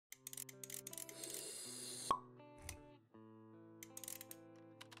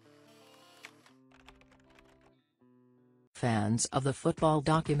Fans of the football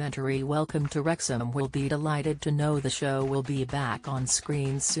documentary Welcome to Wrexham will be delighted to know the show will be back on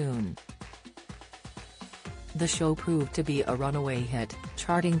screen soon. The show proved to be a runaway hit,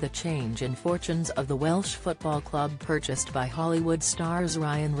 charting the change in fortunes of the Welsh football club purchased by Hollywood stars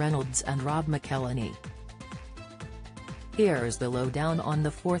Ryan Reynolds and Rob McElhenney. Here's the lowdown on the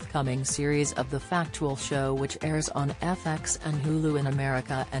forthcoming series of the factual show, which airs on FX and Hulu in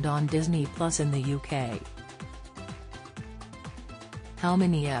America and on Disney Plus in the UK. How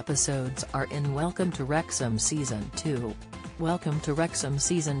many episodes are in Welcome to Wrexham Season 2? Welcome to Wrexham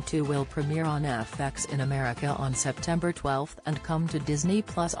Season 2 will premiere on FX in America on September 12 and come to Disney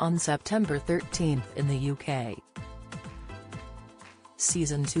Plus on September 13 in the UK.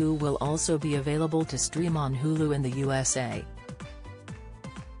 Season 2 will also be available to stream on Hulu in the USA.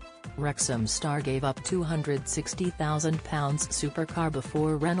 Wrexham star gave up £260,000 supercar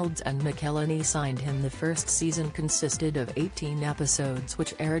before Reynolds and McElhenney signed him. The first season consisted of 18 episodes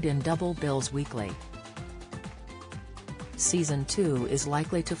which aired in double bills weekly. Season 2 is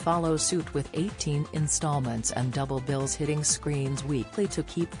likely to follow suit with 18 installments and double bills hitting screens weekly to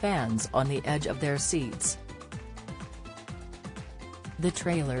keep fans on the edge of their seats. The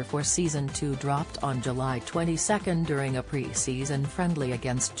trailer for Season 2 dropped on July 22 during a pre-season friendly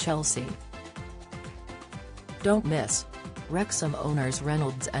against Chelsea. Don't miss. Wrexham owners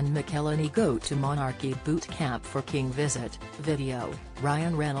Reynolds and McElhenney go to Monarchy boot camp for King visit. Video,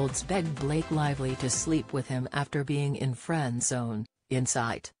 Ryan Reynolds begged Blake Lively to sleep with him after being in friend zone.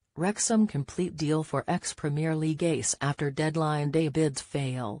 Insight, Wrexham complete deal for ex-Premier League ace after deadline day bids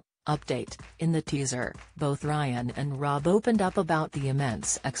fail. Update, in the teaser, both Ryan and Rob opened up about the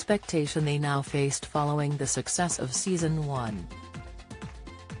immense expectation they now faced following the success of Season 1.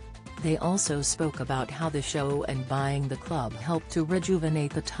 They also spoke about how the show and buying the club helped to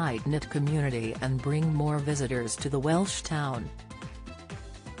rejuvenate the tight-knit community and bring more visitors to the Welsh town.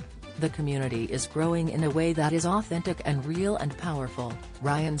 The community is growing in a way that is authentic and real and powerful,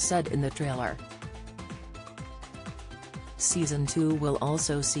 Ryan said in the trailer. Season 2 will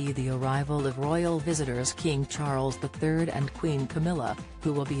also see the arrival of royal visitors King Charles III and Queen Camilla,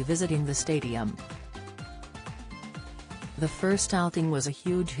 who will be visiting the stadium. The first outing was a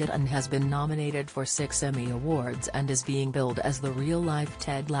huge hit and has been nominated for 6 Emmy Awards and is being billed as the real-life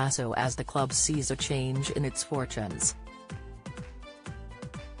Ted Lasso as the club sees a change in its fortunes.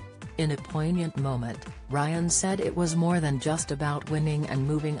 In a poignant moment, Ryan said it was more than just about winning and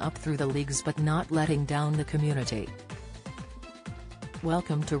moving up through the leagues but not letting down the community.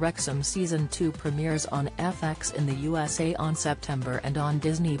 Welcome to Wrexham Season 2 premieres on FX in the USA on September and on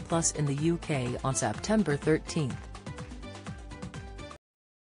Disney Plus in the UK on September 13.